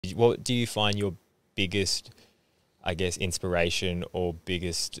What do you find your biggest, I guess, inspiration or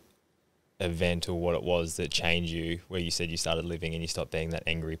biggest event or what it was that changed you, where you said you started living and you stopped being that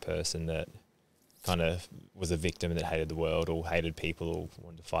angry person that kind of was a victim that hated the world or hated people or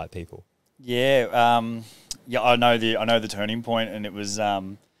wanted to fight people? Yeah, I know the turning point, and it was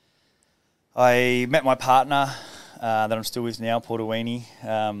I met my partner that I'm still with now, Portawini,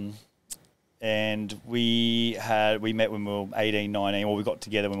 and we met when we were 18, 19, or we got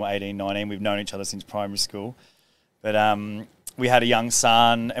together when we were 18, 19. We've known each other since primary school, but we had a young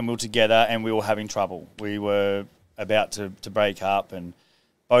son, and we were together, and we were having trouble. We were about to break up, and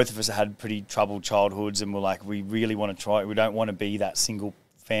both of us had pretty troubled childhoods, and we're like, we really want to try it. We don't want to be that single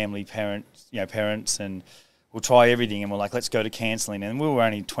family parents, and we'll try everything. And we're like, let's go to counselling. And we were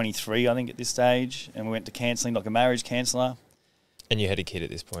only 23, I think, at this stage, and we went to counselling, like a marriage counsellor. And you had a kid at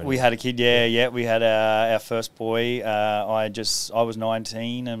this point? We had a kid, yeah. We had our first boy. I was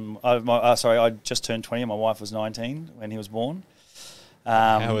 19, and I just turned 20, and my wife was 19 when he was born.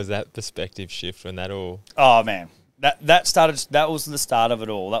 How was that perspective shift when that all? Oh man, that was the start of it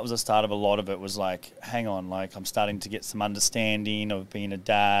all. That was the start of a lot of it. Was like, hang on, like I'm starting to get some understanding of being a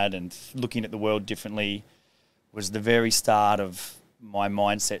dad and looking at the world differently. Was the very start of my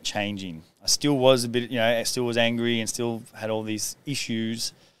mindset changing. I still was a bit, I still was angry and still had all these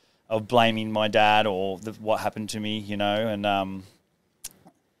issues of blaming my dad or what happened to me, and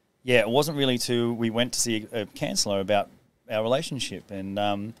it wasn't really till we went to see a counsellor about our relationship,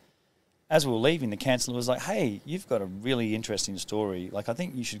 and as we were leaving, the counsellor was like, hey, you've got a really interesting story. Like, I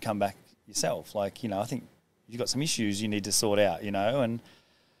think you should come back yourself. Like, I think you've got some issues you need to sort out, and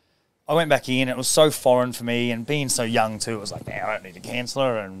I went back in. It was so foreign for me, and being so young too, it was like, man, I don't need a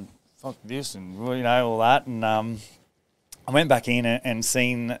counsellor and fuck this and, all that. And I went back in and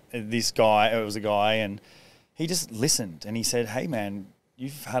seen this guy. It was a guy, and he just listened, and he said, hey, man,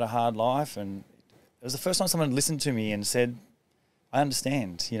 you've had a hard life, and it was the first time someone listened to me and said, I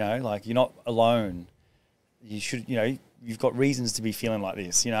understand, like you're not alone. You should, you've got reasons to be feeling like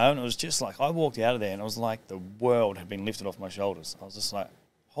this, and it was just like, I walked out of there and it was like the world had been lifted off my shoulders. I was just like,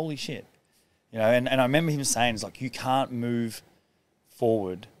 holy shit, and I remember him saying, it's like, you can't move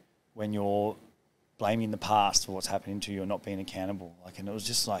forward when you're blaming the past for what's happening to you or not being accountable. Like, and it was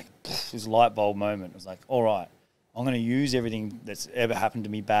just like this light bulb moment. It was like, all right, I'm going to use everything that's ever happened to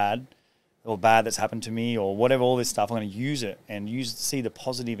me bad that's happened to me or whatever, all this stuff, I'm going to use it and see the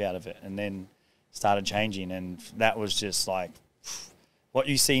positive out of it, and then started changing. And that was just like, what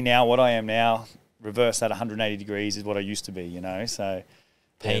you see now, what I am now, reverse that 180 degrees is what I used to be, so.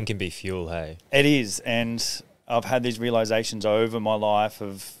 Pain can be fuel, hey? It is, and I've had these realizations over my life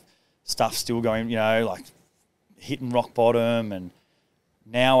of stuff still going, like hitting rock bottom, and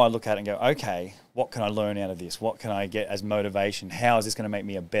now I look at it and go, okay, what can I learn out of this? What can I get as motivation? How is this going to make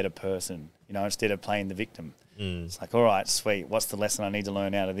me a better person, instead of playing the victim? It's like, all right, sweet, what's the lesson I need to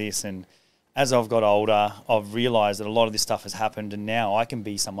learn out of this? And as I've got older, I've realised that a lot of this stuff has happened, and now I can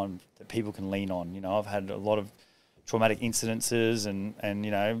be someone that people can lean on. I've had a lot of traumatic incidences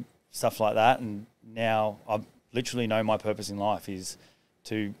and stuff like that, and now I literally know my purpose in life is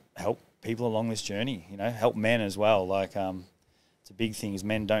to help people along this journey, help men as well. Like, it's a big thing is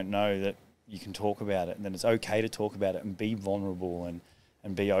men don't know that you can talk about it, and then it's okay to talk about it and be vulnerable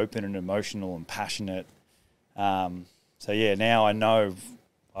and be open and emotional and passionate. So yeah, now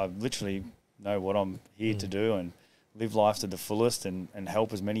I literally know what I'm here to do and live life to the fullest and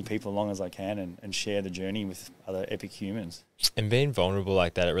help as many people along as I can and share the journey with other epic humans. And being vulnerable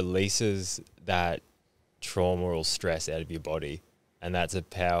like that, it releases that trauma or stress out of your body. And that's a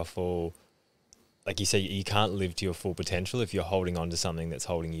powerful, like you say, you can't live to your full potential if you're holding on to something that's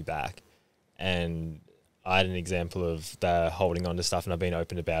holding you back. And I had an example of the holding on to stuff, and I've been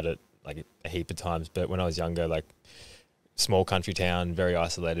open about it like a heap of times. But when I was younger, like small country town, very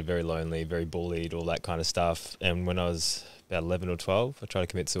isolated, very lonely, very bullied, all that kind of stuff. And when I was about 11 or 12, I tried to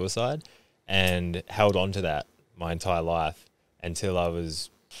commit suicide and held on to that my entire life until I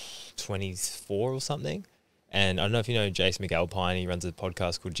was 24 or something. And I don't know if you know Jason McAlpine, he runs a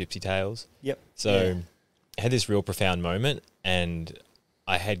podcast called Gypsy Tales. Yep. So I had this real profound moment, and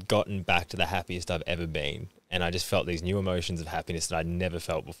I had gotten back to the happiest I've ever been. And I just felt these new emotions of happiness that I'd never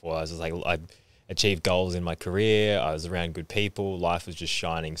felt before. I was just like, I'd achieved goals in my career. I was around good people. Life was just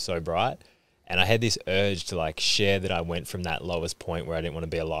shining so bright. And I had this urge to like share that I went from that lowest point where I didn't want to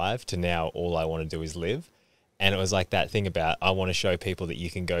be alive to now all I want to do is live. And it was like that thing about, I want to show people that you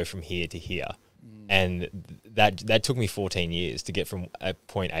can go from here to here. And that took me 14 years to get from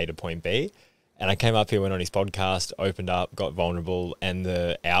point A to point B. And I came up here, went on his podcast, opened up, got vulnerable, and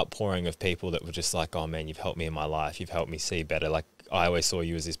the outpouring of people that were just like, oh man, you've helped me in my life. You've helped me see better. Like, I always saw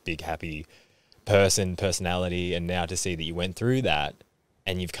you as this big, happy personality, and now to see that you went through that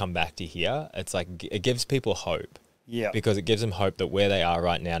and you've come back to here, it's like it gives people hope. Yeah. Because it gives them hope that where they are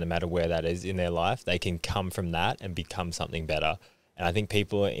right now, no matter where that is in their life, they can come from that and become something better. And I think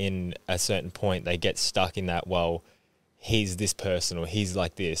people in a certain point, they get stuck in that, well, he's this person or he's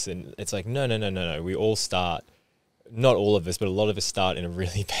like this. And it's like, no. We all start, not all of us, but a lot of us start in a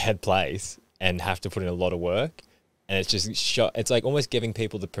really bad place and have to put in a lot of work. And it's just, it's like almost giving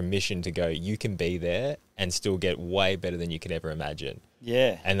people the permission to go, you can be there and still get way better than you could ever imagine.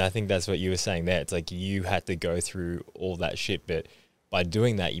 Yeah. And I think that's what you were saying there. It's like you had to go through all that shit, but by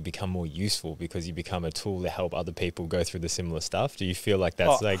doing that, you become more useful because you become a tool to help other people go through the similar stuff. Do you feel like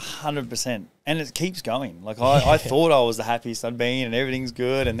that's 100%. And it keeps going. Like I thought I was the happiest I'd been and everything's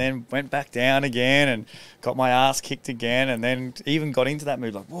good, and then went back down again and got my ass kicked again, and then even got into that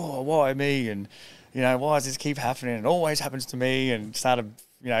mood like, whoa, why me? And, you know, why does this keep happening? It always happens to me, and started,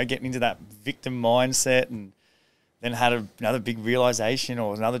 you know, getting into that victim mindset, and then had another big realization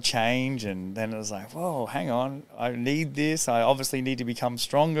or another change, and then it was like, whoa, hang on, I need this. I obviously need to become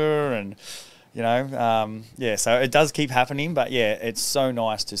stronger, and, you know, yeah, so it does keep happening. But, yeah, it's so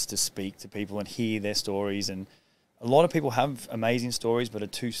nice just to speak to people and hear their stories. And a lot of people have amazing stories but are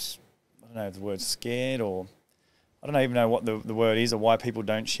too, I don't know if the word's scared, or I don't even know what the word is, or why people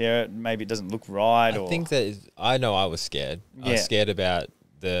don't share it. Maybe it doesn't look right. I think that I know I was scared. Yeah. I was scared about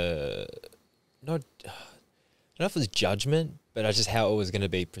I don't know if it was judgment, but just how it was going to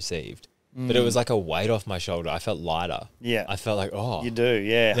be perceived. But it was like a weight off my shoulder. I felt lighter. Yeah. I felt like, oh. You do,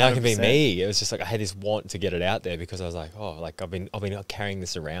 yeah. Now 100%. I can be 100%. me. It was just like I had this want to get it out there because I was like, oh, like I've been carrying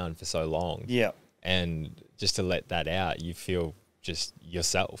this around for so long. Yeah. And just to let that out, you feel just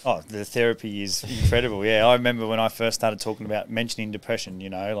yourself. Oh, the therapy is incredible. Yeah, I remember when I first started talking about mentioning depression, you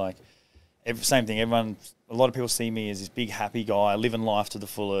know, like same thing. A lot of people see me as this big happy guy, living life to the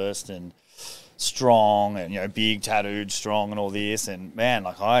fullest and strong and, you know, big, tattooed, strong and all this. And, man,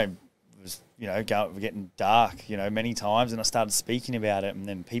 like I was, you know, getting dark, you know, many times, and I started speaking about it, and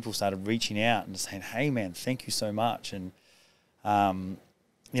then people started reaching out and saying, hey, man, thank you so much. And,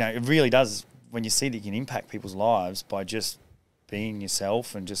 you know, it really does, when you see that you can impact people's lives by just being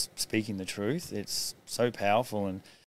yourself and just speaking the truth, it's so powerful. And